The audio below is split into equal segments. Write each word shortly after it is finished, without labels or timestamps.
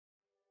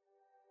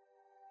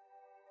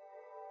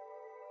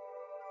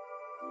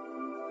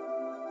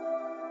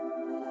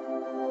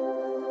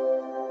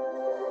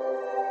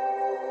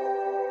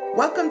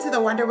Welcome to the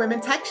Wonder Women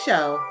Tech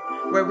Show,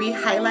 where we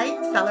highlight,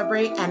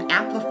 celebrate, and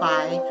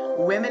amplify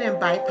women and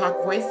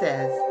BIPOC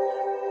voices.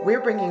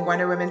 We're bringing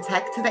Wonder Women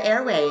Tech to the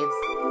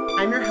airwaves.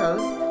 I'm your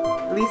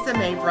host, Lisa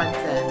Mae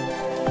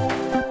Brunson.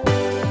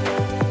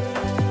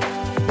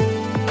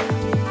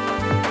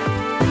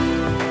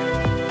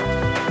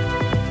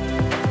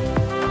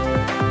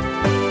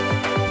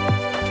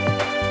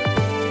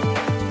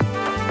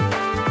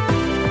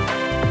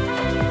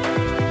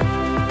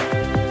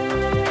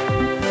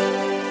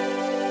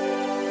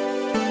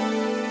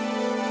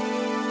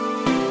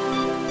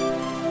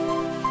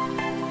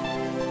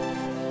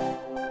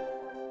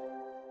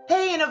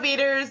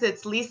 Innovators,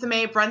 it's Lisa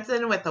Mae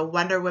Brunson with the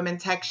Wonder Women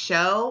Tech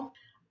Show.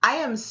 I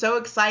am so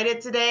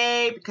excited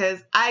today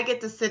because I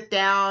get to sit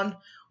down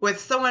with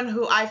someone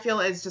who I feel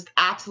is just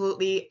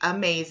absolutely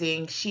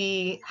amazing.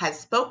 She has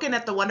spoken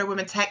at the Wonder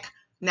Women Tech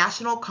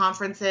national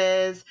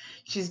conferences.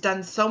 She's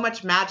done so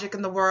much magic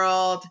in the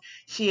world.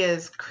 She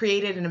has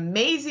created an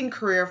amazing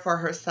career for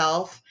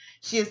herself.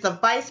 She is the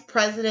Vice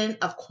President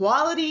of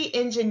Quality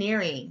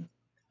Engineering.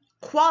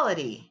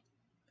 Quality.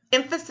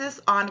 Emphasis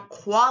on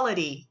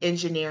quality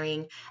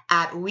engineering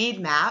at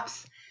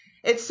Weedmaps.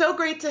 It's so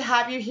great to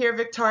have you here,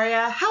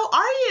 Viktoriya. How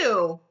are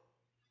you?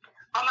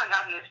 Oh my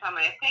God, Lisa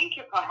Mae, thank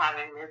you for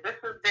having me. This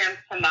has been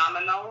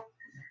phenomenal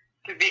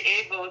to be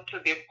able to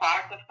be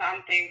part of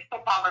something so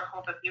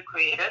powerful that you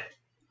created.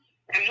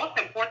 And most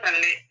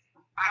importantly,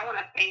 I want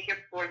to thank you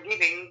for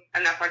giving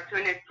an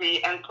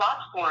opportunity and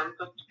platform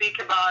to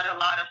speak about a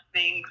lot of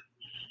things.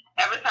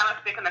 Every time I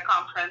speak in the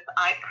conference,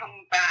 I come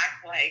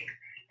back like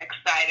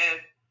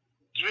excited,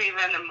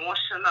 driven,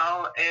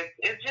 emotional.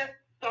 It's just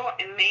so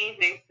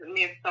amazing to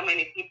meet so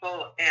many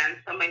people and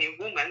so many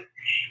women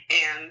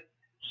and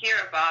hear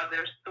about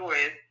their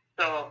stories.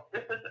 So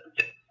this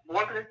is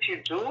work that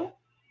you do.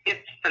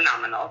 It's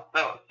phenomenal.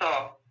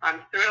 So I'm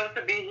thrilled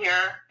to be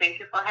here. Thank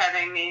you for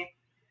having me,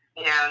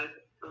 and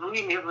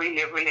really,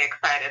 really, really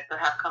excited to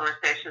have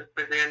conversations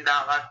with you and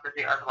dialogue with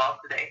you as well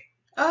today.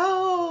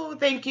 Oh,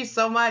 thank you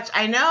so much.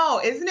 I know.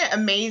 Isn't it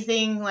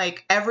amazing?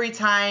 Like every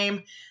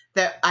time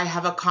that I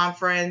have a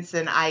conference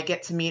and I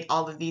get to meet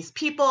all of these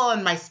people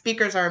and my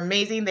speakers are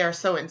amazing. They're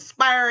so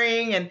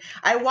inspiring. And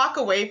I walk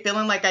away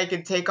feeling like I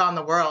could take on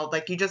the world.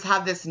 Like you just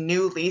have this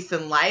new lease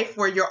in life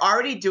where you're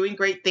already doing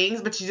great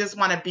things, but you just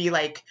want to be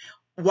like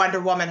Wonder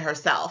Woman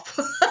herself.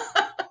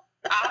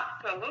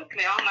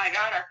 Absolutely. Oh my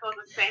God. I feel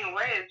the same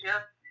way. It's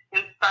just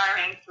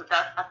inspiring to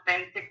that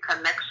authentic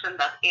connection,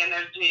 that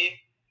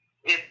energy.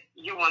 If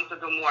you want to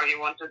do more, you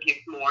want to give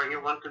more, you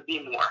want to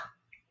be more.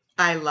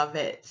 I love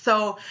it.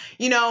 So,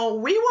 we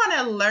want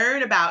to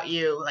learn about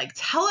you. Like,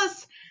 tell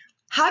us,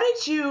 how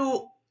did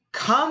you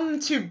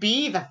come to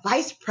be the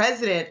Vice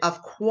President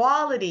of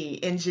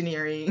Quality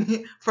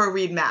Engineering for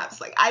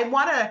Weedmaps? Like, I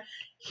want to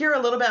hear a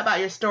little bit about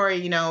your story.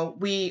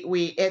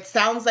 It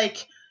sounds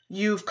like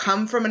you've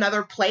come from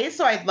another place,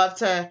 so I'd love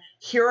to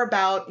hear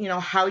about,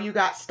 how you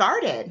got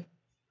started.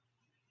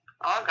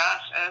 Oh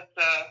gosh,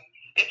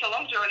 it's a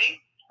long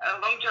journey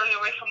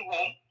away from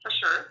home, for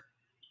sure.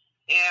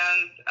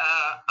 And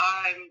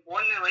I'm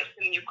born and raised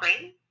in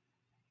Ukraine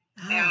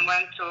and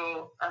went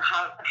to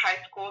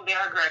high school there.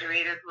 I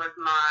graduated with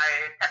my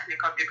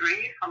technical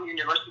degree from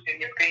university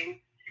in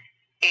Ukraine.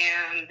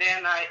 And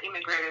then I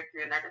immigrated to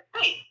the United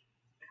States.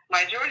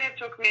 My journey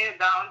took me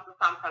down to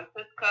San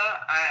Francisco.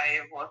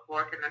 I was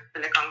working in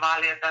Silicon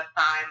Valley at that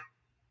time.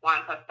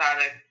 Once I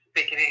started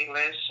speaking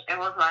English, it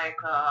was like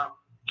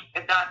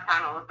at that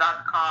time it was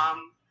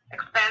 .com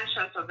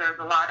expansion, so there's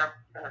a lot of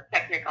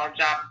technical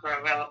jobs were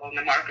available in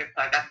the market,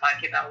 so I got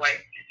lucky that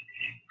way.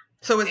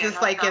 So was this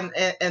like in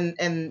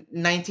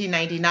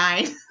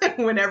 1999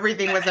 when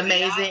everything was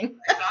amazing?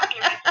 Yeah,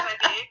 exactly,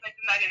 1998,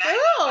 1999.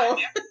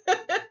 Oh,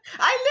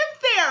 I lived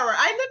there.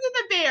 I lived in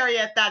the Bay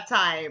Area at that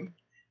time.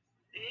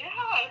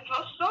 Yeah, it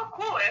was so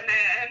cool. And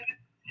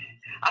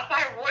I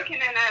started working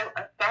and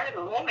I started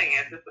loving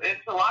it.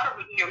 It's a lot of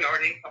new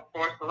learning, of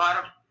course, a lot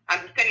of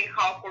understanding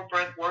how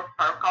corporate works,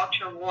 how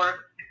culture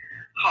works,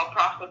 how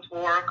process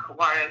work,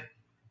 what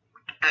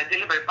a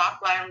delivery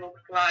pipeline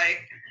looks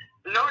like.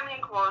 Learning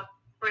was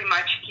pretty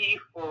much key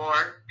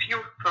for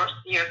few first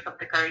years of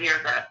the career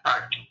that I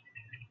started.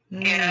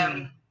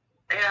 And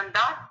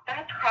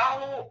that's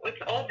how it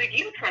all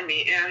began for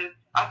me. And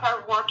I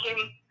started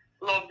working,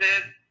 loved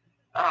it,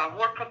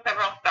 worked for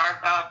several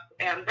startups,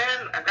 and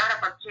then I got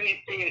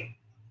opportunity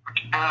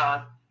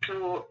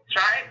to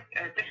try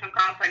a different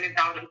company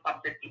down in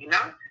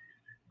Pasadena,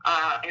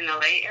 in the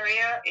LA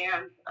area,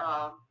 and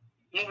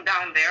moved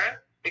down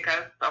there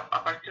because of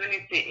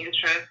opportunity,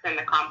 interest in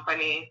the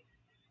company.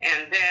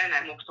 And then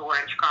I moved to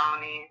Orange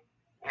County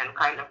and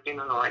kind of been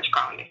in Orange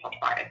County for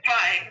quite a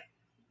time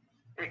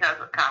because,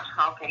 gosh,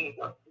 how can you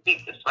go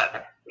beat this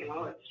weather?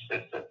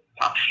 It's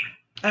tough.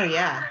 Oh,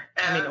 yeah.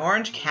 I mean,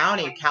 Orange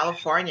County,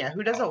 California.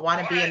 Who doesn't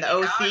want to be in the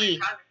OC?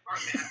 It's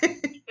a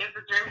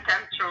dream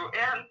come true.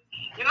 And,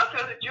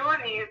 through the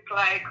journey, it's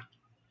like,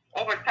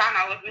 over time,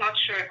 I was not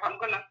sure if I'm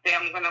going to stay,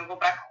 I'm going to go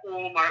back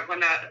home, or I'm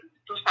going to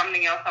do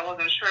something else. I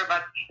wasn't sure.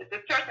 But at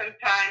a certain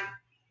time,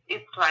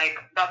 it's like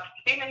that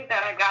feeling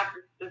that I got,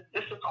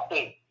 this is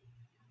home.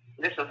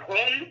 This is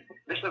home.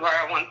 This is where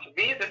I want to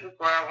be. This is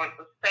where I want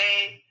to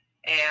stay.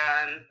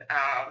 And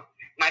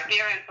my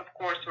parents, of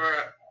course,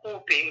 were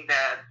hoping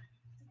that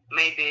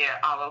maybe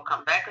I will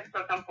come back at a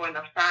certain point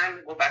of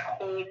time, go back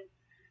home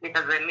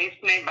because they miss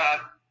me.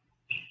 But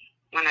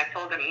when I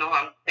told them, no,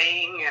 I'm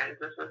staying and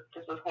this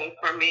is home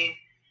for me,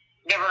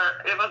 it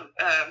was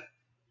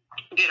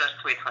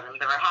bittersweet for them.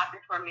 They were happy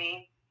for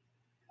me.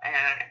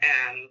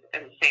 And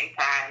at the same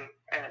time,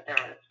 they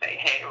would say,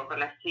 hey, we're going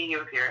to see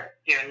you here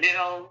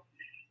little.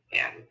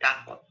 And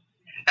that's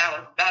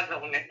the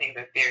only thing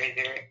that's very,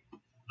 very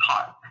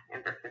hard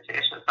in this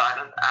situation. So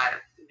I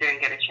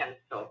didn't get a chance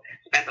to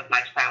spend as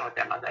much time with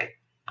them as I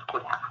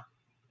could have.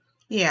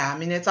 Yeah, I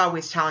mean, it's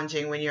always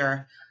challenging when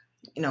you're,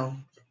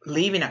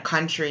 leaving a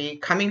country,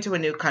 coming to a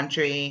new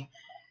country,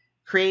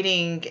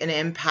 creating an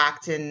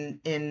impact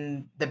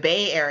in the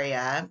Bay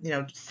Area,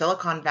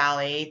 Silicon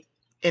Valley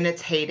in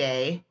its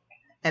heyday,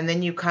 and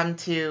then you come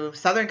to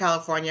Southern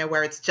California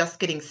where it's just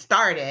getting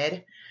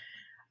started.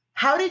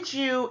 How did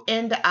you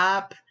end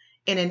up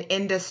in an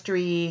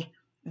industry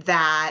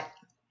that,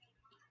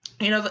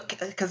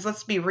 because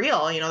let's be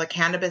real, the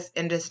cannabis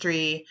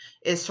industry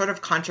is sort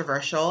of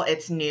controversial.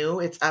 It's new,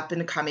 it's up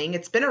and coming.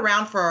 It's been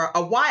around for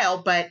a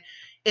while, but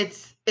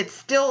it's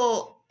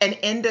still an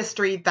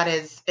industry that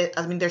is,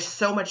 there's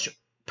so much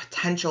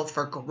potential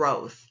for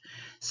growth.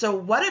 So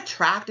what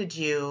attracted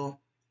you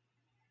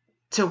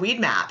to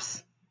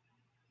Weedmaps?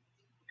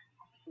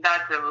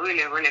 That's a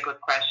really, really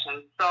good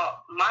question. So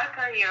my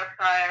career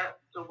prior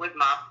to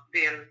Weedmaps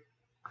been,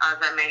 as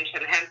I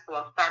mentioned, a handful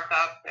of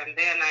startups, and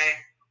then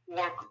I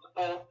worked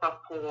also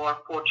for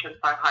Fortune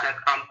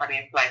 500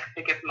 companies like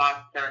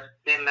Ticketmaster,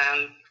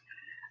 Siemens,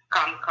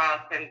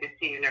 Comcast,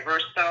 NBC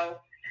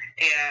Universal,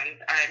 and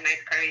I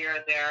made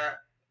career there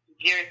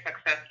very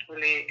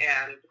successfully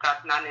and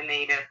got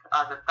nominated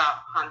as a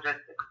top 100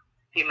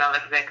 female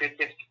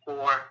executives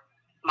for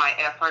my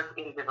efforts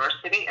in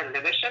diversity and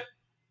leadership.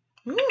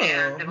 Ooh,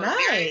 and it was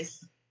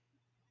nice.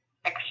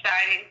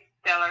 Exciting,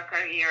 stellar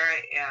career,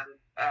 and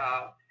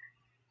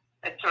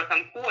at a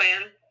certain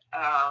point,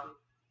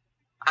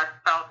 I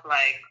felt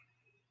like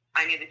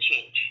I need a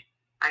change.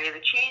 I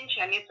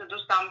need to do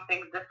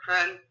something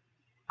different.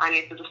 I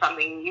need to do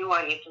something new.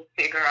 I need to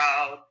figure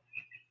out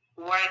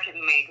where I can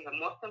make the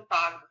most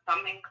impact,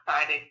 something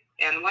exciting.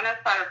 And when I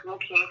started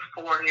looking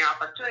for new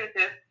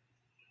opportunities,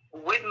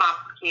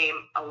 Weedmaps came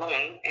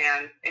along,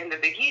 and in the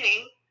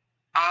beginning,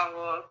 I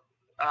was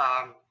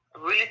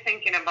really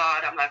thinking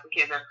about, I'm like,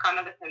 okay, the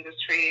cannabis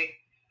industry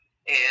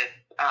is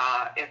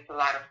a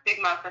lot of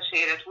stigma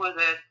associated with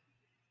it,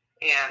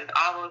 and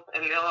I was a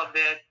little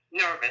bit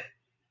nervous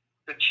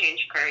to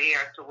change career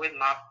to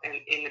Weedmaps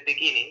in the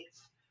beginning.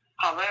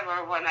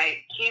 However, when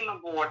I came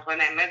aboard,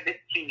 when I met the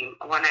team,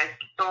 when I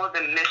saw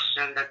the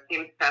mission that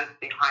team stands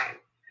behind,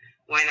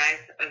 when I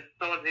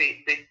saw the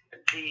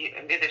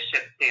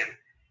leadership team,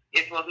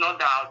 it was no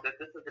doubt that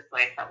this is the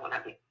place I want to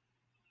be.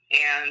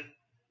 And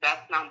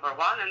that's number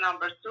one. And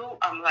number two,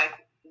 I'm like,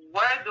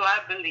 where do I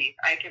believe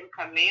I can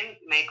come in,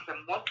 make the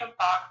most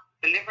impact,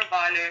 deliver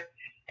value,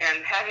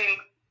 and having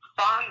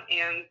fun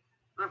and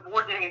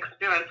rewarding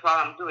experience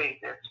while I'm doing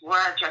this, where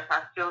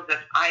I feel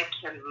that I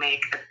can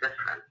make a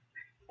difference.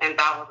 And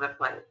that was the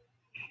place.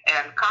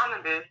 And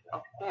cannabis,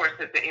 of course,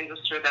 is the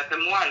industry that the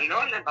more I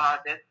learn about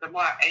it, the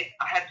more I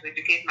had to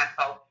educate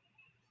myself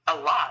a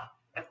lot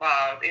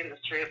about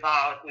industry,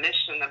 about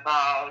mission,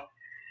 about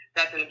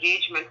that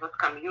engagement with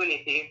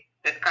community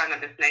that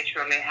cannabis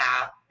naturally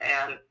has.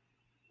 And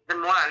the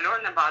more I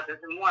learn about it,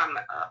 the more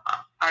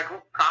I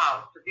grew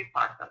proud to be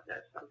part of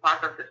this. I'm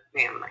part of this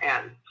team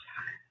and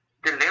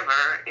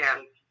deliver.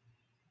 And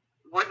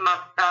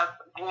Weedmaps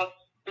goes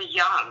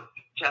beyond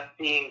just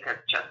being a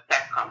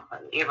tech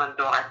company, even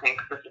though I think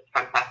this is a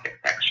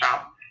fantastic tech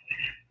shop.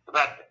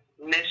 But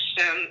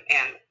mission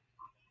and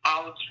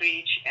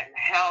outreach and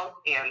help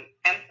and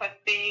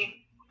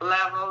empathy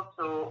level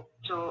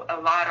to a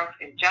lot of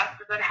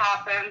injustice that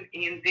happen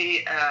in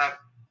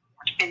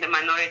the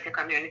minority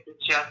community is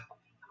just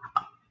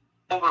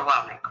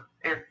overwhelming.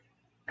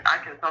 I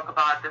can talk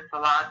about this a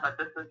lot, but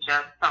this is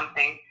just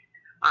something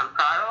I'm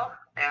proud of,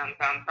 and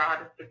I'm proud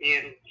to be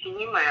in the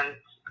team, and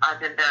I've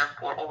been there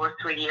for over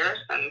 3 years,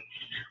 and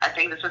I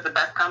think this is the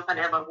best company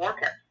I ever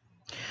worked at.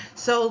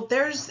 So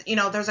there's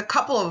a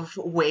couple of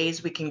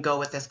ways we can go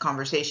with this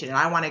conversation, and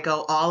I want to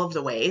go all of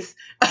the ways.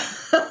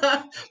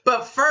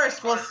 But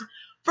first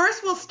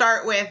we'll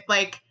start with,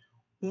 like,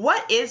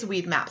 what is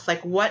Weedmaps?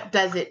 Like, what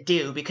does it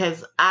do?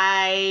 Because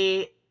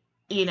I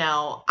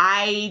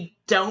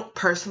don't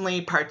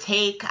personally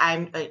partake.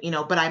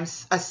 But I'm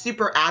a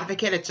super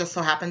advocate. It just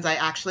so happens I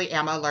actually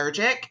am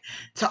allergic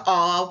to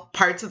all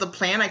parts of the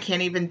plant. I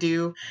can't even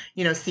do,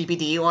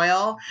 CBD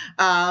oil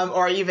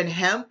or even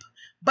hemp.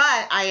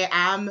 But I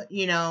am,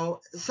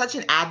 such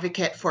an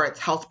advocate for its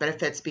health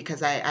benefits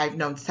because I've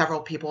known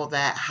several people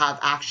that have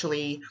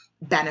actually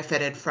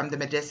benefited from the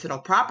medicinal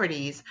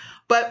properties.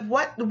 But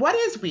what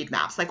is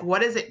Weedmaps? Like,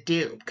 what does it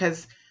do?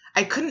 Because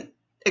I couldn't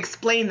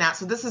explain that.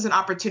 So this is an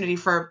opportunity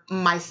for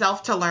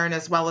myself to learn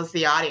as well as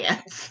the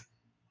audience.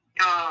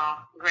 Oh,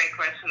 great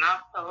question.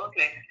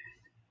 Absolutely.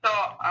 So,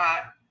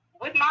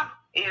 Weedmaps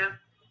is,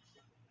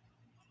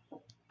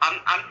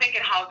 I'm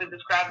thinking how to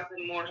describe it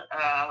in more,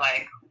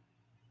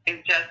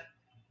 it's just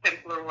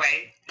simpler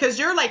way. Because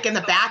you're like in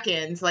the back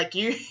ends, like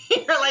you're like.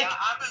 Yeah,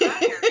 I'm the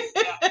back end.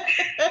 Yeah.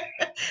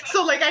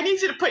 So like, I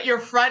need you to put your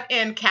front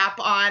end cap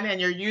on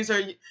and your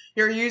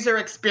user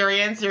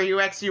experience, your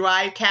UX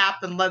UI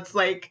cap, and let's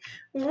like,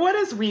 what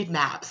is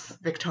Weedmaps,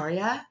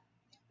 Viktoriya?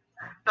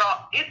 So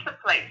it's a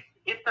place.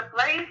 It's a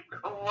place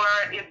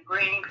where it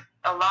brings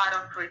a lot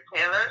of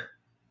retailers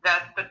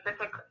that's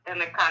specific in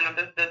the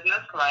cannabis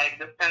business, like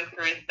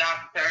dispensaries,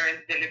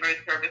 doctors, delivery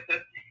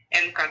services,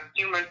 and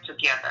consumers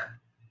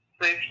together.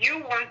 So if you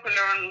want to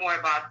learn more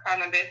about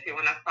cannabis, you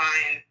want to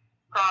find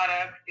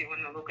products, you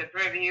want to look at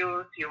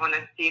reviews, you want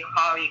to see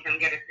how you can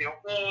get it to your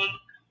home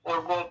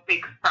or go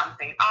pick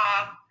something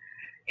up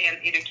and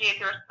educate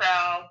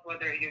yourself,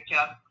 whether you're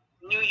just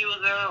new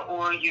user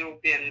or you've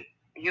been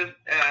used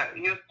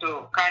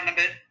to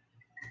cannabis,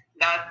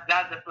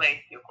 that's the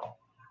place you go.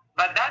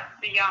 But that's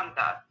beyond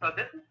that. So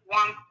this is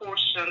one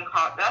portion.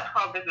 That's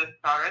how business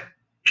started.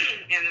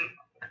 And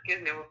excuse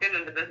me, we've been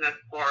in the business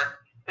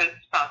since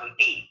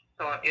 2008.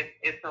 So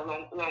it's a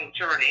long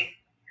journey.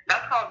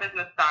 That's how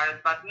business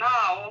started. But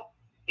now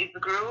it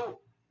grew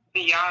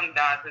beyond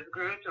that. It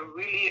grew to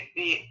really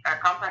be a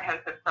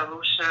comprehensive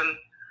solution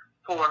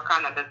for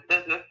cannabis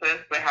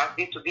businesses. We have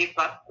B2B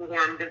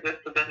platform,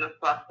 business-to-business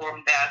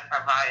platform that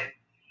provides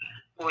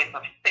point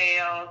of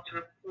sales,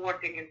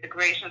 reporting,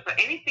 integration. So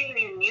anything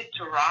you need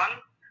to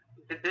run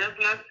the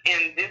business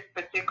in this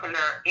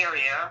particular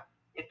area,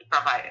 it's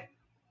provided.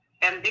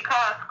 And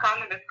because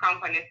cannabis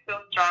companies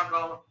still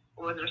struggle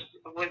with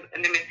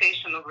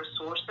limitation of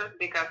resources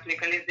because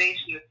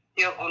legalization is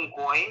still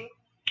ongoing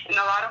in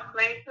a lot of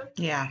places.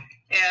 Yeah.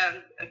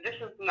 And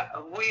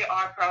we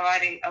are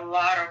providing a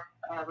lot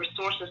of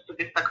resources to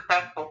be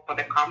successful for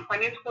the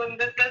companies who are in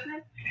this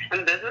business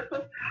and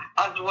businesses,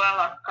 as well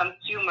as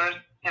consumers,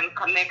 and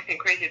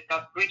creating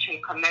that bridging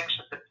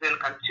connection between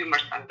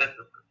consumers and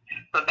businesses.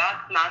 So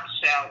that's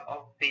nutshell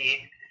of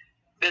the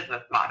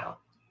business model.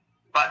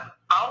 But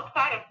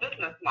outside of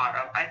business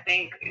model, I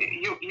think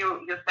you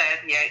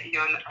said,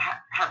 you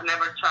have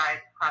never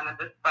tried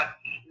cannabis, but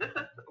this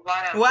is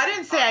what Well, I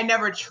didn't say I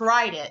never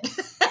tried it.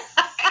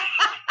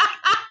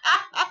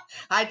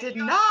 I did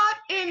not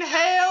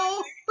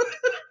inhale.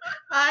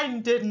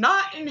 I did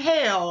not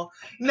inhale.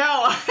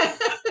 No.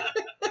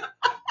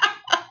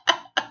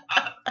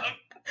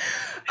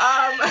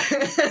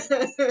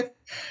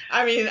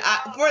 I mean,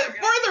 for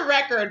the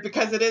record,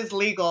 because it is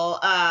legal,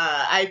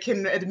 I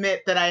can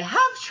admit that I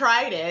have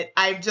tried it.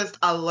 I'm just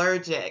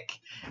allergic,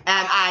 and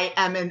I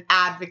am an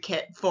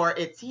advocate for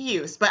its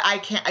use. But I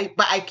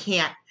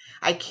can't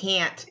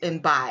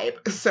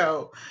imbibe.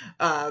 So,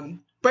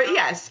 but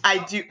yes, I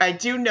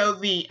do know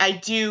the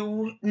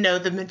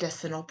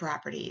medicinal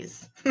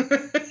properties.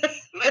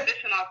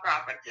 Medicinal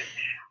properties.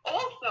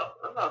 Also,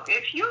 look,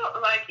 if you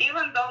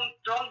even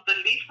don't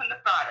believe in the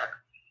product,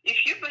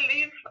 if you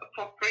believe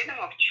for freedom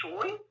of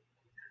choice,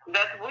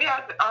 that we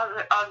as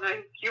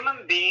a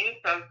human beings,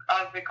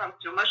 as the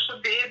consumers,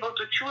 should be able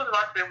to choose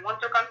what we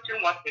want to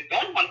consume, what we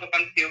don't want to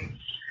consume.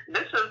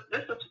 This is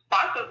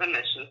part of the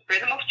mission: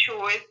 freedom of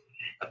choice,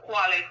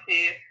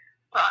 equality,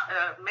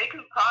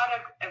 making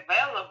products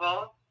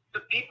available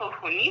to people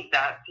who need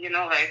that.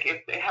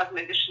 It has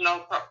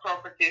medicinal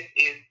properties.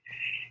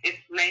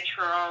 It's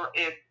natural.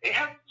 It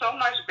has so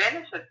much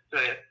benefits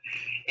to it,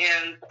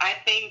 and I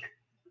think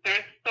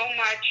there's so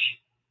much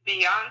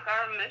beyond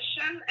our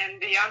mission and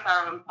beyond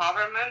our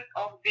empowerment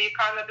of the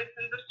cannabis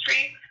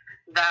industry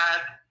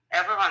that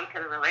everyone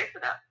can relate to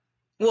that.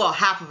 Well,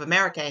 half of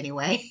America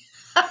anyway.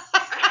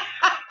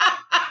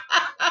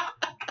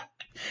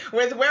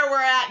 With where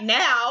we're at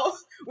now,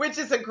 which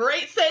is a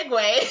great segue.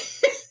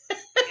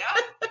 Yeah,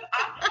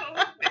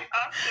 absolutely.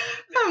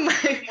 More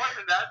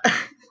than that.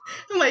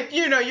 Like,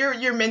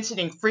 you're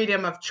mentioning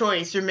freedom of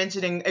choice. You're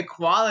mentioning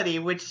equality,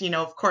 which,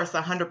 of course,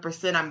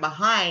 100% I'm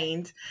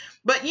behind.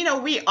 But,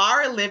 we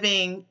are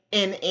living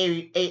in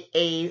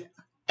an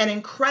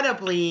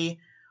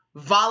incredibly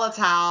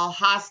volatile,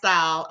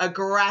 hostile,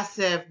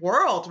 aggressive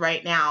world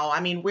right now. I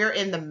mean, we're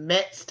in the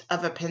midst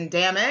of a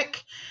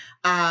pandemic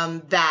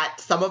that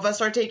some of us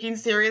are taking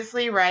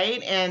seriously,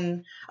 right?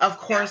 And of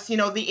course,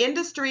 the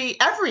industry,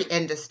 every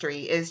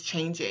industry is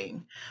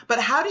changing. But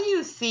how do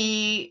you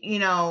see,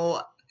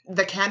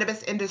 the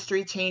cannabis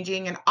industry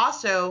changing? And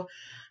also,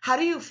 how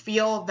do you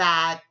feel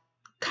that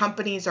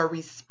companies are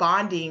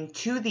responding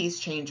to these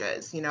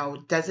changes?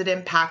 Does it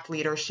impact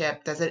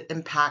leadership? Does it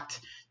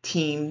impact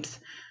teams?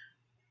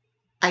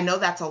 I know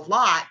that's a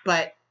lot,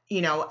 but,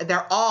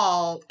 they're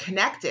all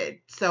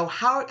connected. So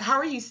how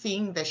are you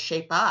seeing this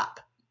shape up?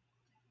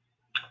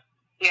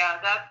 Yeah,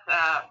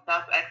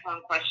 that's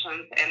excellent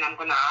questions, and I'm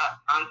going to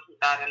answer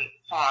that in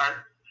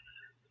part.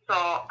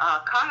 So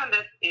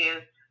cannabis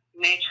is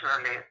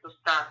naturally, to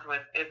start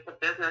with, it's a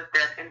business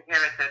that's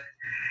inherited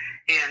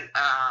in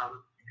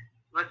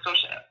with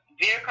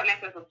very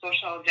also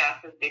social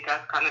justice because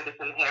cannabis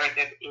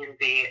inherited in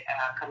the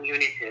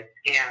communities,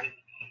 and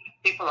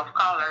people of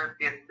color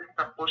been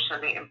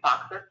disproportionately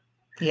impacted.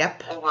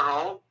 Yep.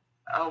 Overall,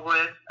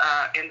 with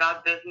in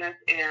that business,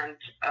 and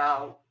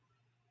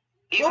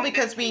well,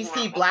 because we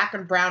see Black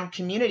and brown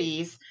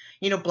communities,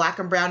 Black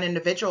and brown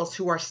individuals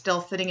who are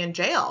still sitting in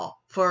jail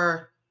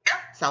for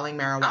selling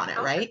marijuana,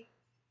 absolutely. Right?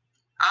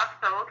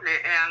 Absolutely,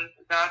 and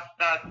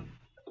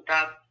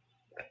that's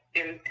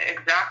in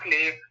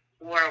exactly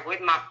where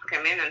Weedmaps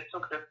came in and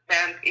took the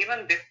stand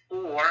even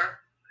before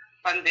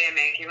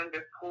pandemic, even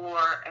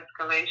before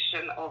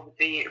escalation of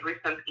the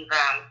recent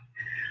events,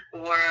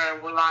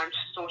 where we launched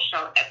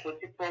social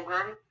equity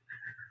programs,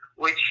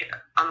 which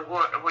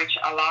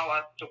allow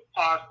us to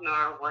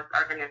partner with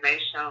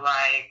organizations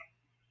like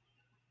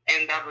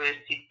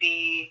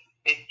NAACP,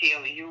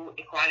 ACLU,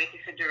 Equality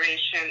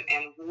Federation,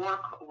 and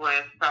work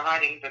with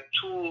providing the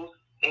tools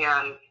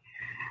and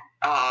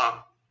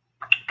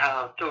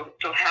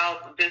to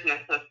help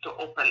businesses to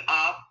open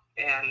up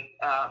and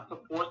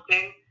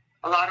supporting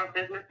a lot of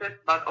businesses,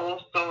 but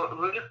also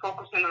really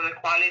focusing on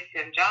equality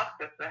and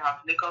justice. We have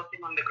legal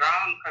team on the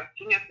ground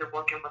continuously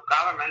working with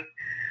government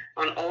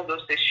on all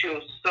those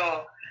issues.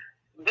 So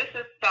this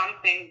is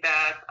something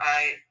that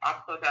I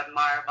absolutely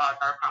admire about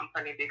our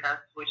company, because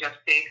we just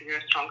take a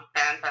very strong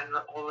stance and we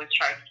always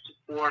try to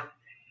support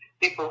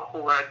people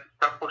who were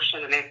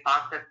disproportionately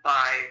impacted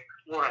by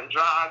war on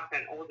drugs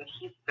and all the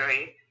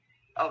history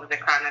of the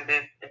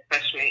cannabis,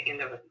 especially in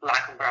the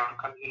Black and brown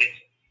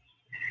community.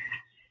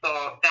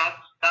 So that's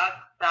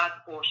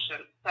that portion.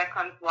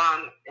 Second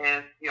one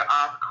is you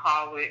ask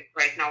how we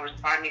right now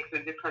responding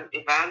to different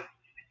events.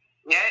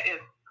 Yeah,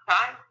 it's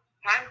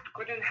times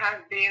couldn't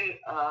have been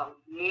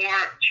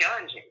more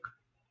challenging.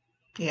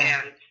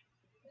 Yeah.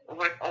 And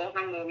with all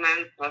the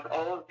movements, with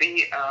all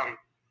the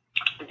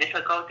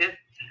difficulties,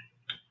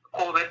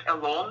 COVID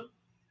alone,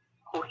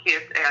 who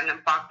hit and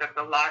impacted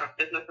a lot of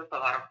businesses, a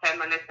lot of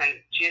families, and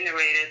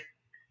generated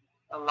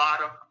a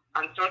lot of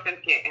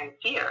uncertainty and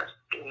fears.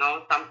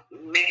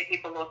 Many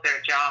people lost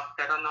their jobs.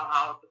 They don't know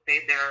how to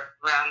pay their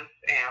rents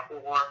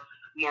or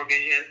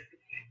mortgages.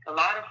 A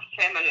lot of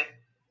families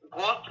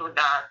go through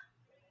that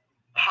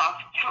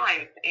tough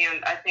times,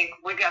 and I think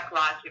we got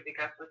lucky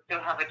because we still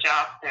have a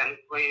job and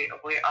we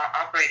are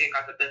operating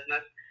as a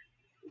business.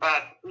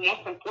 But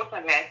most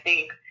importantly, I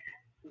think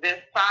this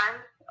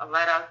time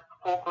let us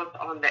focus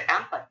on the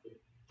empathy.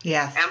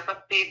 Yes.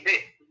 Empathy,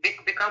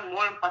 become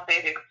more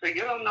empathetic. So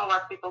you don't know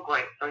what people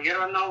going through. You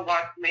don't know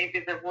what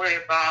maybe they worry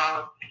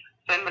about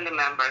family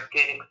members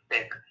getting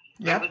sick.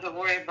 Yep. Maybe they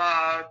worry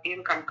about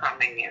income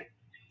coming in.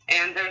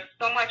 And there's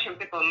so much in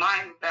people's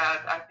minds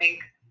that I think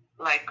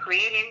like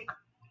creating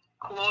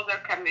closer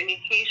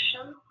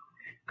communication,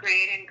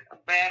 creating a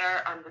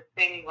better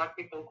understanding what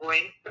people are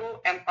going through,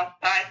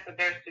 empathize with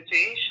their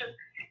situation,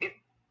 it's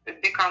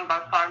become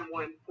by far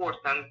more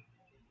important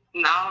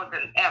now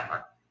than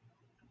ever.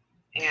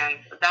 And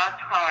that's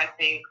how I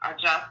think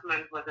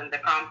adjustment within the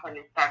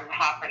company started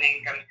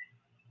happening and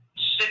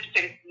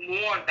shifting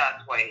more that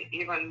way,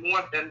 even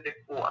more than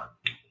before.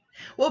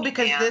 Well,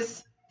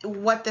 because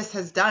what this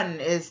has done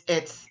is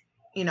it's,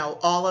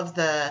 all of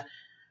the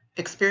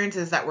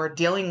experiences that we're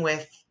dealing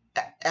with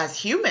as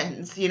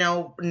humans,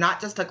 not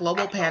just a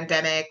global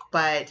pandemic,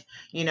 but,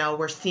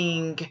 we're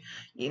seeing,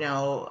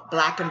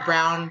 Black and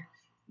brown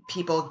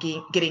people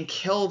getting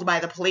killed by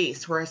the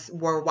police.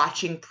 We're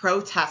watching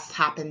protests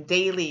happen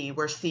daily.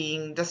 We're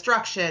seeing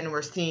destruction.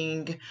 We're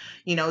seeing,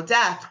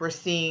 death. We're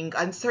seeing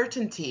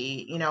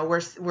uncertainty.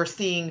 We're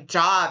seeing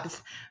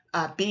jobs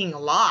being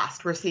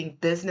lost. We're seeing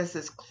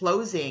businesses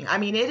closing. I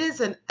mean,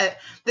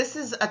 this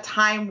is a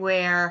time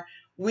where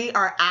we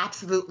are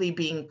absolutely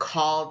being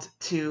called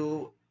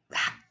to.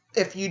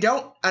 If you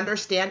don't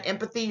understand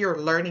empathy, you're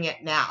learning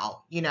it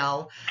now,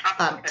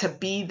 to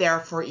be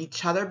there for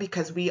each other,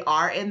 because we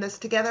are in this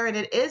together. And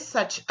it is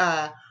such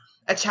a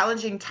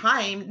challenging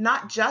time,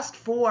 not just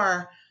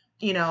for,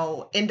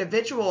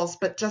 individuals,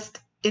 but just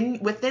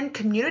within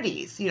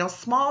communities.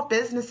 Small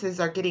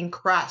businesses are getting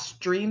crushed.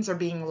 Dreams are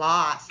being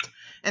lost.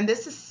 And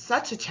this is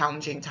such a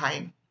challenging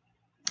time.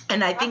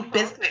 And I think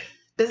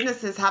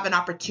businesses have an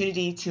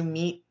opportunity to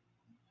meet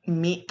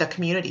the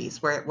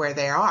communities where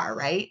they are,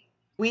 right?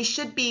 We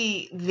should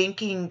be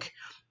thinking,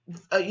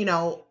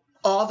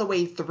 all the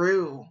way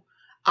through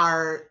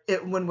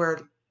when we're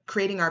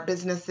creating our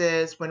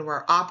businesses, when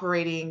we're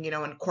operating,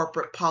 in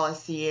corporate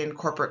policy and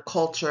corporate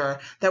culture,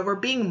 that we're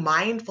being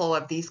mindful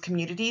of these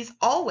communities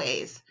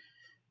always.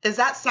 Is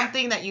that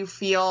something that you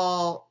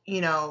feel,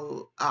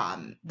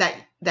 that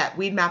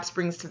Weedmaps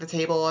brings to the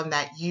table and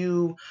that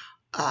you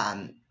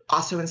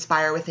also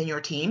inspire within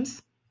your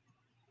teams?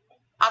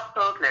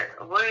 Absolutely.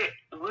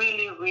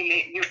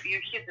 Really, you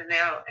hit the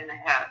nail in the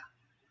head.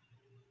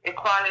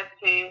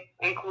 Equality,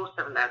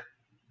 inclusiveness,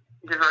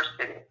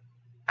 diversity.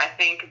 I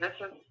think this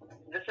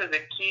is the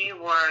key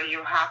where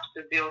you have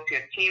to build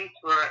your teams,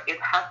 where it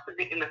has to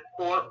be in the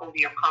core of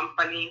your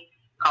company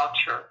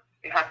culture.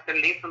 You have to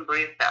live and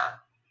breathe that.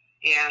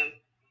 And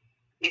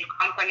if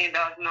company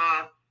does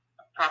not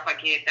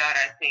propagate that,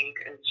 I think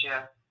it's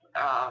just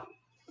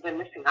they're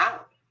missing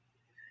out.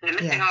 They're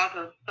missing out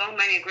on so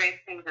many great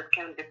things that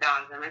can be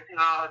done. They're missing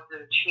out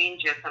on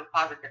changes and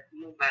positive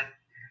movements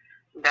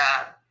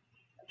that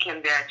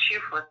can be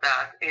achieved with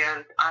that.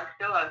 And I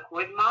feel like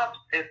Weedmaps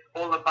is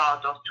all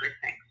about those three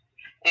things.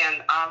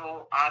 And I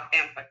will add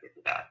empathy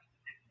to that.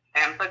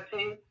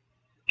 Empathy,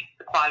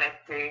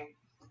 equality,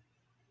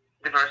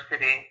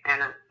 diversity,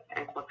 and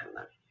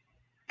inclusiveness.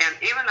 And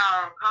even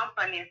our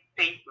company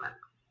statement,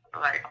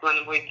 like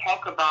when we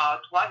talk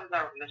about what is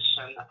our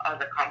mission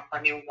as a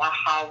company,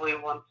 how we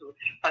want to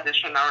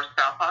position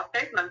ourselves, our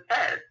statement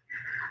says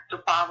to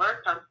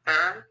power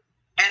transparent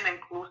and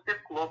inclusive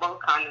global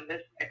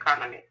cannabis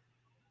economy.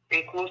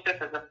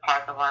 Inclusive is a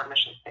part of our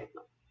mission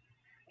statement.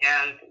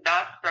 And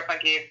that's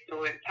propagated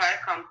through entire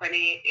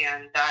company,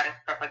 and that is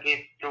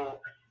propagated through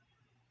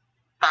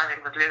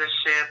starting with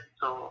leadership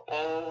to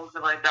all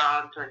the way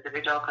down to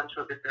individual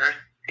contributors.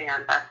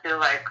 And I feel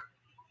like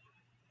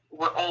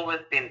we've always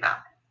been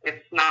that.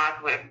 It's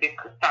not we've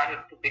started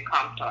to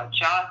become to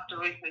adjust to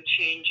recent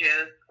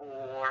changes,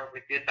 or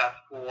we did that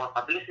for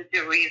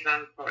publicity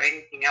reasons or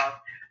anything else.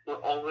 We've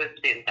always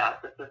been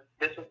that.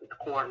 This is the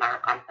core in our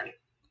company.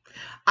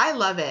 I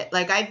love it.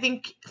 Like, I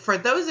think for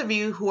those of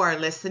you who are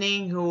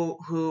listening,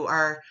 who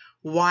are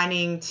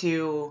wanting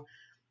to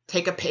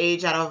take a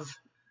page out of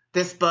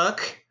this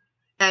book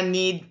and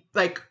need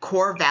like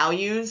core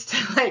values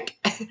to like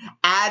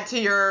add to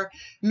your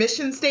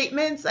mission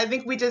statements, I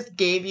think we just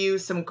gave you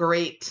some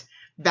great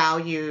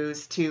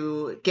values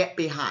to get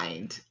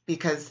behind,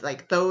 because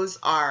like those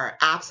are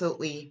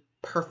absolutely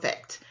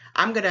perfect.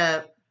 I'm going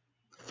to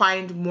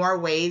find more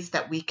ways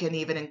that we can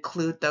even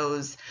include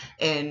those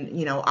in,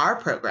 you know, our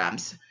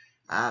programs,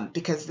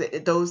 because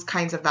those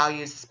kinds of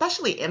values,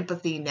 especially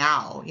empathy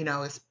now, you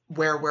know, is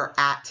where we're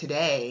at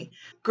today.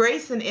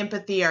 Grace and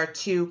empathy are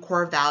two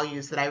core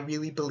values that I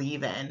really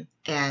believe in.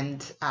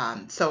 And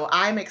so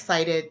I'm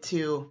excited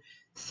to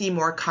see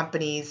more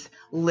companies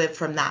live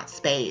from that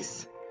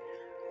space.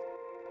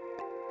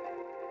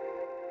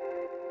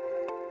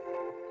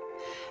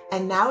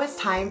 And now it's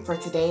time for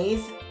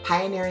today's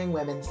Pioneering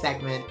Women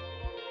segment.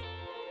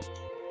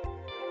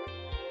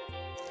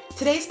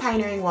 Today's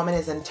pioneering woman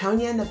is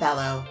Antonia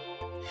Novello.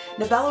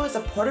 Novello is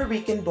a Puerto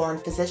Rican-born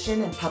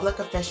physician and public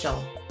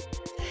official.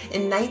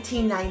 In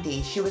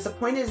 1990, she was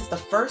appointed as the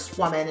first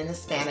woman and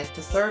Hispanic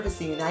to serve as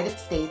the United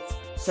States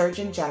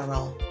Surgeon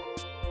General.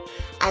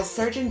 As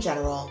Surgeon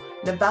General,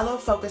 Novello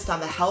focused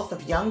on the health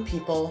of young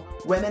people,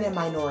 women, and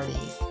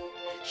minorities.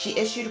 She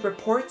issued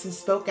reports and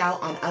spoke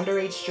out on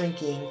underage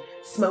drinking,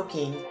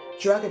 smoking,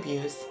 drug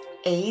abuse,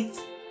 AIDS,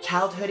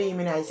 childhood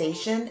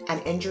immunization,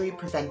 and injury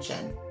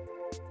prevention.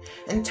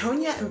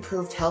 Antonia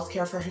improved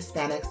healthcare for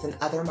Hispanics and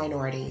other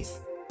minorities.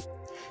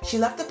 She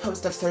left the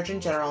post of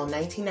Surgeon General in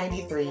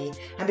 1993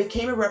 and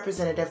became a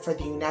representative for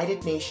the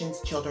United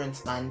Nations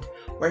Children's Fund,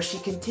 where she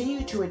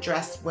continued to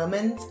address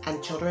women's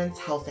and children's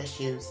health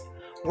issues,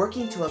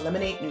 working to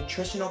eliminate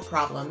nutritional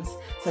problems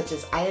such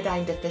as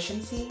iodine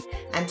deficiency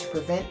and to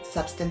prevent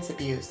substance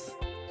abuse.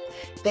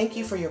 Thank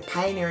you for your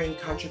pioneering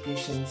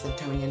contributions,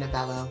 Antonia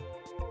Novello.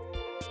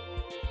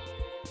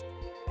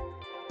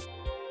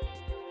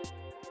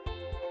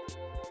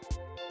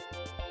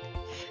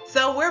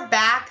 So we're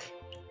back,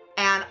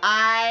 and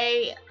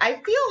I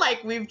feel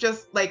like we've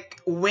just like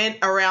went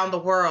around the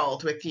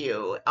world with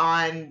you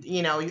on,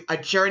 you know, a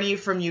journey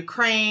from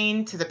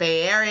Ukraine to the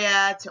Bay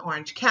Area to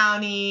Orange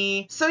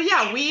County. So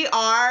yeah, we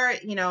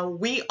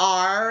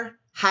are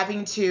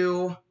having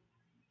to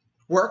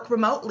work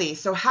remotely.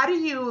 So how do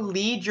you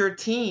lead your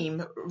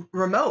team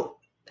remote?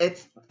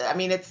 It's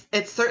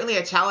certainly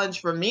a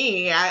challenge for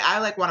me. I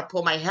like want to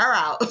pull my hair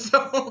out.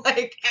 So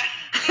like,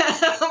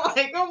 I'm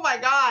like, oh my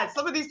God,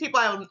 some of these people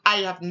I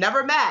have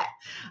never met.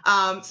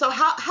 So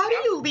how do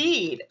you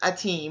lead a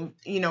team,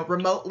 you know,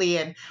 remotely,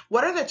 and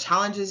what are the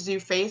challenges you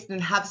faced,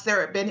 and has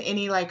there been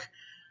any like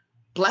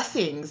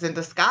blessings in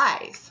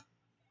disguise?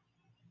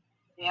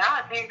 Yeah,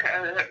 I think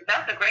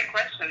that's a great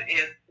question.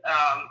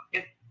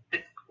 It's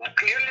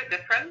clearly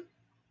different,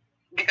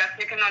 because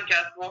you cannot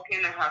just walk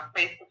in and have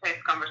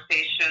face-to-face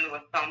conversation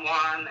with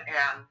someone,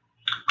 and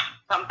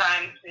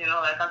sometimes, you know,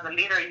 like as a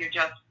leader, you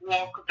just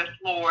walk the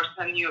floors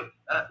and you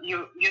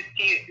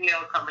see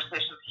little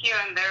conversations here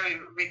and there,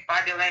 you read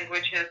body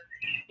languages,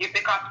 you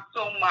pick up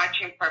so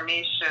much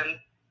information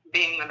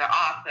being in the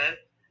office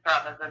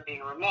rather than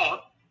being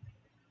remote.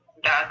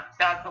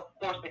 That's of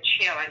course a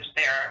challenge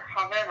there.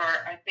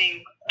 However, I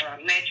think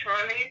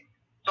naturally,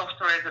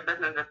 software is a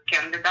business that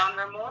can be done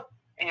remote,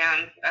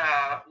 and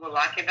we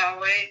like it that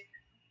way.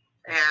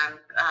 And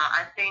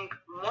I think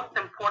most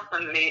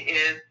importantly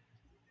is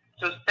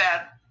to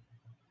set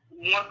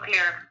more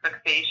clear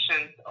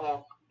expectations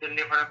of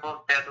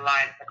deliverables,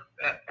 deadlines,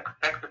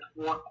 expected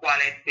work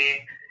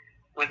quality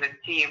with the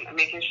team,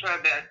 making sure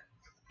that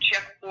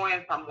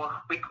checkpoints are more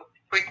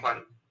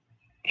frequent,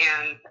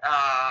 and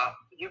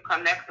you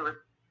connect with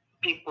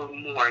people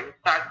more. You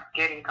start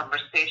getting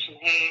conversation.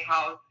 Hey,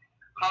 how's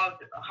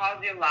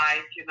your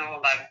life? You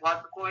know, like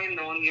what's going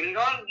on? You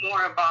learn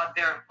more about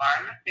their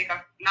environment,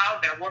 because now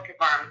their work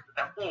environment is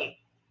at home.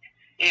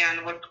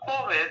 And with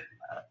COVID,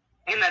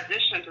 in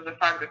addition to the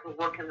fact that we're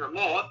working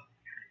remote,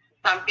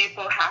 some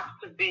people have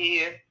to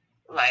be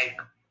like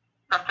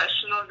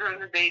professional during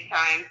the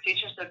daytime,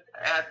 teachers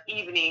at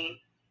evening,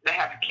 they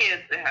have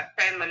kids, they have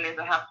families,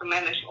 they have to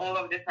manage all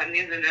of this and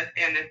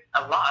it's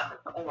a lot,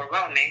 it's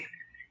overwhelming.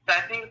 So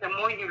I think the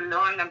more you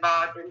learn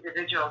about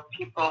individual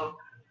people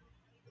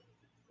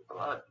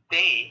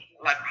day,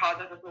 like how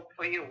does it look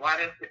for you? What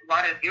is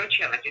your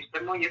challenges?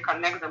 The more you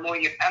connect, the more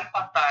you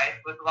empathize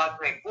with what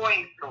they're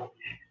going through,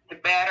 the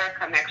better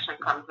connection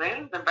comes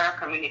in, the better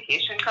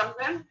communication comes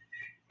in.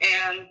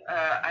 And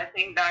I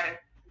think that is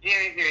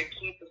very, very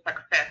key to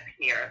success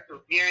here,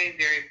 to very,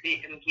 very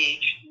be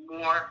engaged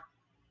more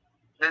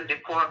than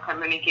before,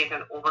 communicate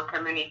and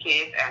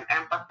over-communicate and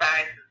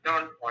empathize,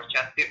 don't, or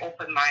just be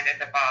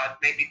open-minded about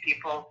maybe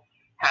people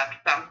have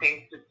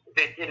something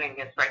they're dealing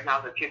with right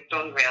now that you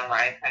don't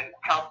realize, and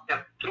help them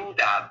through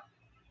that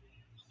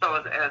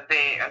so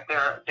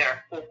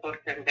they're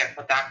focused and they're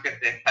productive,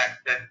 they're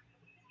effective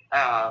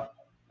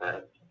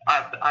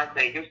as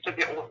they used to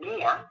be or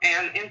more.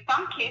 And in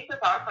some cases,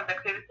 our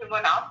productivity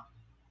went up,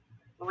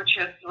 which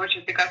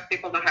is because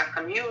people don't have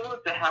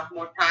commutes, they have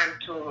more time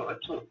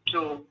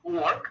to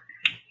work,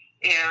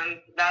 and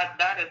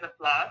that is a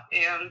plus.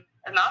 And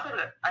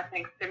another, I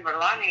think, silver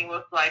lining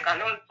was like I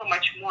learned so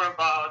much more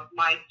about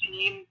my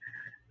team,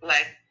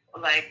 like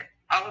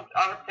I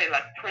would say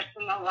like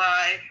personal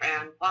life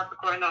and what's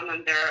going on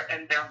in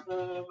their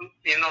homes,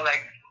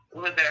 like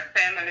with their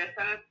families,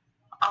 and it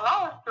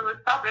allows us to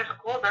establish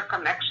closer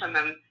connection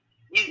and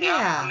easier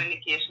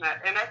communication.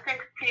 And I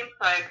think teams,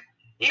 like,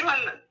 even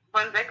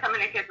when they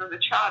communicate with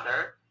each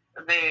other,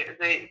 they're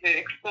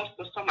exposed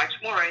to so much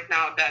more right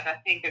now that I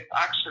think it's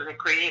actually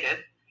created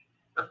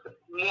a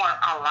more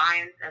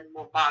aligned and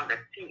more bonded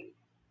team.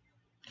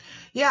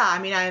 Yeah, I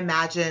mean, I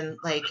imagine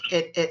like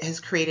it has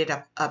created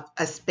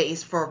a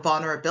space for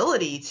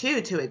vulnerability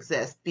too to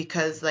exist,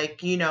 because like,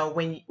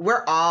 when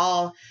we're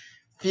all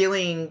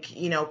feeling,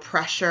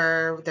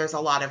 pressure, there's a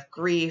lot of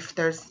grief,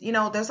 there's a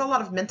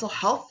lot of mental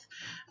health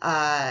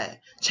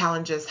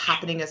challenges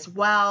happening as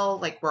well.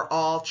 Like, we're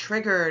all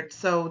triggered.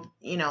 So,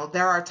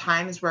 there are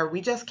times where we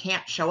just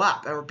can't show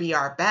up or be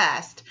our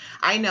best.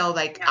 I know,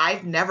 like,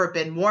 I've never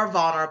been more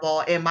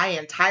vulnerable in my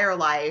entire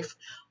life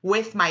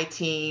with my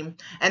team,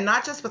 and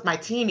not just with my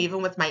team,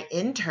 even with my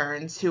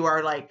interns who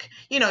are like,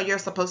 you're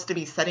supposed to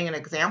be setting an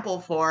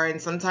example for,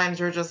 and sometimes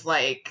you're just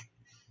like,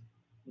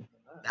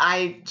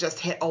 I just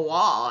hit a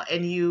wall.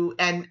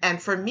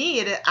 And for me,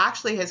 it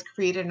actually has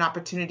created an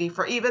opportunity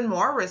for even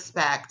more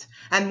respect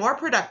and more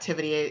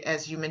productivity,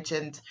 as you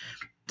mentioned,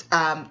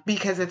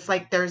 because it's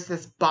like there's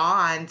this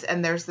bond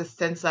and there's this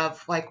sense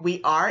of like we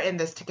are in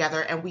this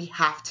together and we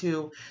have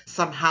to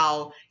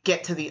somehow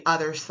get to the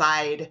other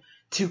side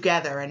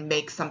together and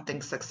make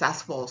something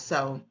successful.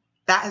 So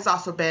that has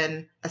also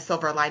been a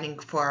silver lining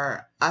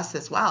for us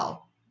as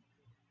well.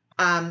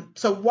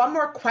 So one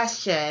more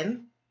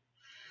question.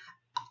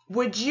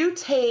 Would you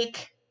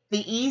take the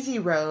easy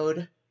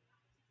road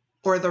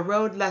or the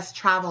road less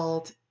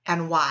traveled,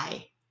 and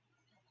why?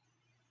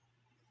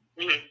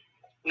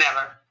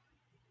 Never.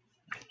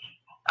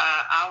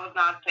 I would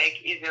not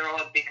take easy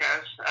road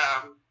because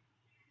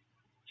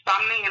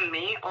something in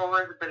me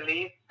always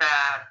believes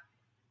that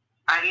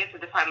I need to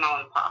define my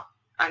own path.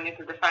 I need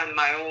to define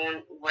my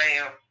own way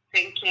of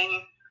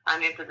thinking. I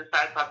need to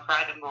decide what's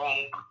right and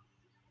wrong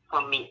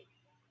for me.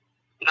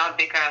 Not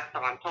because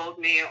someone told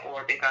me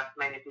or because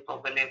many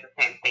people believe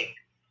the same thing.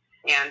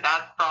 And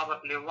that's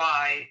probably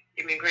why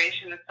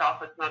immigration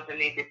itself is not an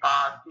easy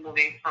path.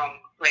 Moving from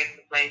place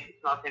to place is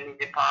not an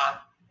easy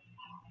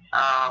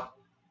path.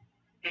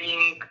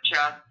 Being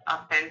just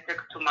authentic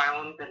to my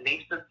own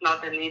beliefs is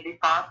not an easy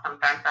path.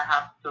 Sometimes I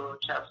have to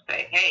just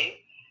say,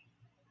 hey,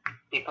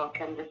 people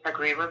can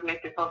disagree with me,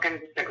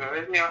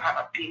 or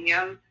have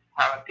opinions,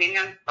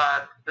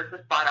 but this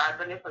is what I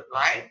believe is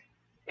right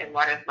and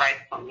what is right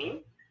for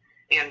me.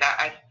 And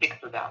I stick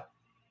to that.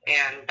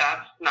 And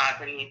that's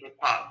not an easy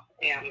path.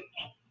 And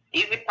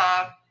easy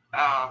path,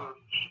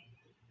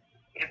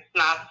 it's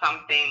not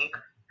something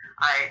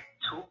I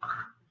took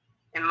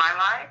in my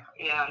life.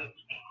 And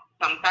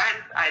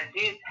sometimes I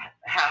did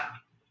have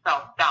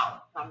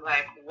self-doubt. I'm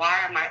like, why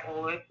am I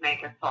always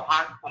making it so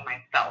hard for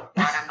myself?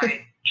 Why am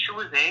I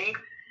choosing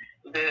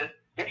this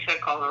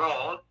difficult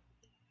road?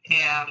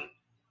 And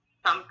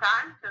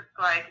sometimes it's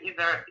like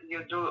either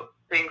you do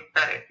things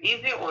that is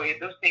easy or you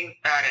do things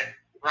that is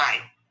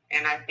right.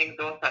 And I think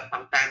those are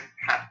sometimes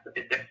have to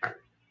be different.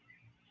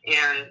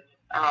 And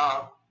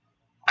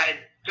I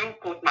do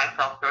put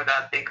myself through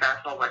that because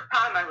over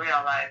time I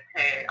realized,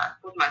 hey, I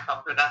put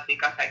myself through that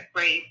because I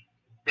crave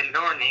the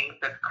learning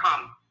that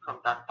comes from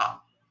that path.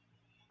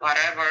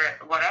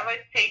 Whatever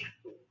it takes,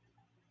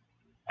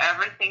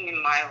 everything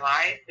in my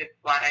life is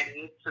what I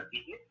need to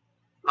be.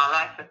 My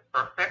life is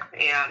perfect,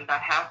 and I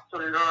have to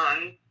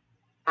learn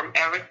from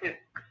every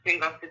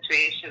single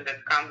situation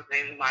that comes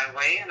in my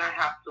way, and I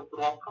have to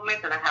grow from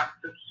it, and I have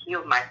to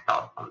heal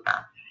myself from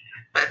that.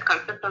 So it's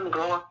consistent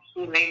growth,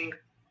 healing,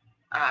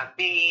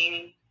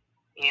 being,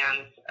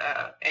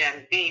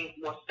 and being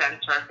more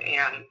centered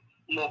and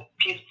more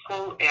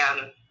peaceful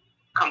and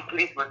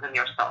complete within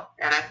yourself.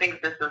 And I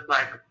think this is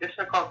like a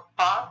difficult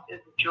path is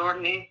a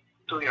journey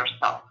to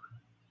yourself.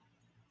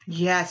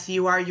 Yes,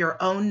 you are your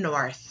own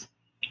north.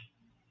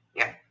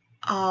 Yeah.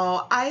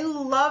 Oh, I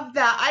love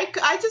that.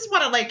 I just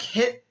want to like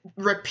hit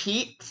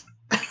repeat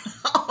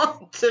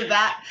to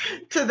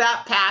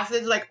that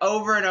passage like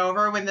over and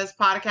over when this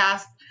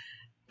podcast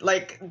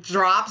like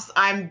drops.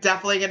 I'm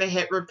definitely going to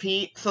hit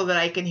repeat so that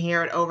I can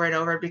hear it over and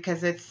over,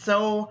 because it's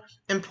so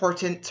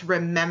important to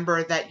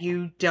remember that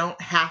you don't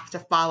have to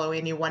follow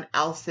anyone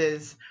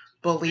else's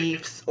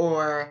beliefs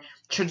or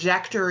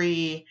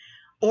trajectory,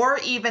 or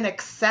even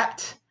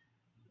accept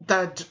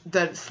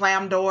the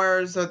slam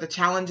doors or the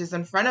challenges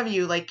in front of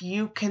you. Like,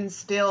 you can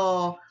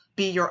still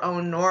be your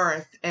own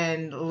north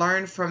and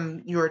learn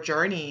from your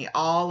journey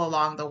all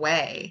along the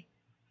way.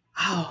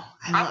 Oh,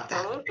 I love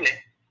that. Absolutely.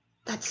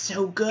 That's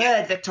so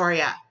good,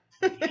 Viktoriya.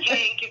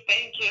 Thank you.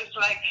 It's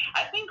like,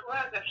 I think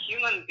we're the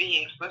human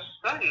beings, we're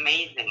so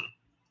amazing.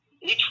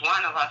 Each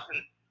one of us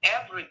in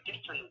every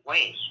different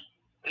way.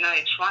 You know,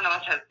 each one of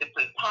us has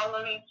different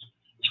talents.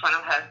 Each one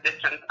of us has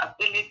different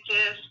abilities.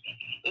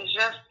 It's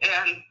just,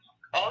 and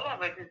all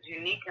of it is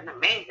unique and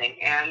amazing.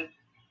 And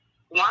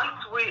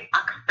once we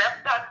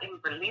accept that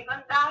and believe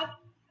in that,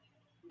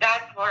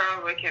 that's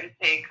where we can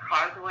take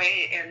hard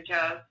way and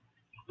just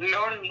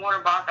learn more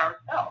about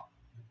ourselves.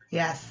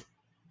 Yes.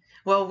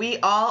 Well, we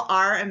all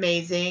are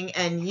amazing,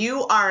 and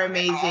you are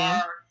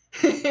amazing.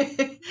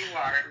 You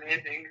are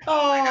amazing.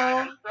 Oh my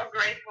God, I'm so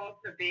grateful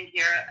to be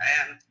here,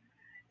 and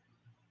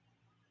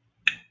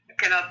I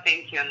cannot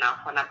thank you enough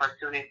for an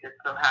opportunity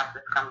to have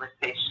this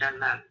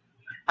conversation and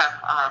have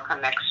our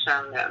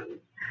connection and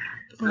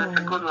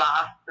just good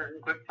laughs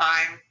and good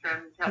times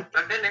and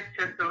just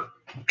ability to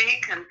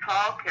speak and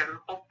talk and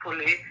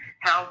hopefully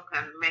help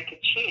and make a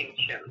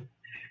change. And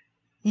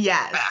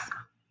yes. Back.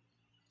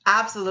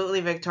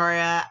 Absolutely,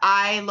 Viktoriya.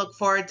 I look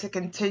forward to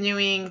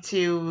continuing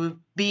to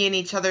be in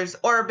each other's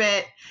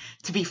orbit,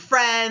 to be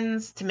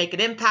friends, to make an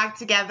impact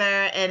together,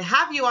 and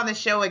have you on the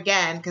show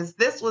again, because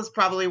this was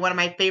probably one of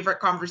my favorite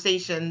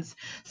conversations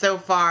so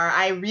far.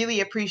 I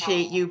really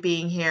appreciate you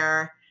being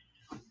here.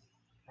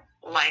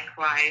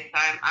 Likewise,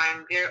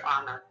 I'm very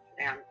honored,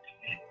 and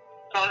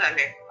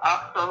totally,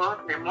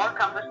 absolutely, more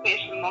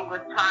conversation, more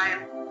good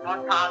time,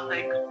 more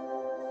topics.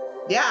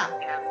 Yeah.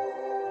 And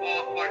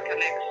more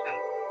connection.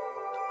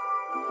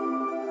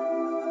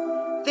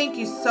 Thank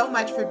you so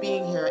much for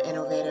being here,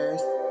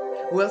 innovators.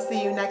 We'll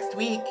see you next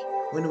week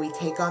when we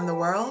take on the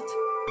world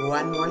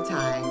one more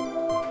time.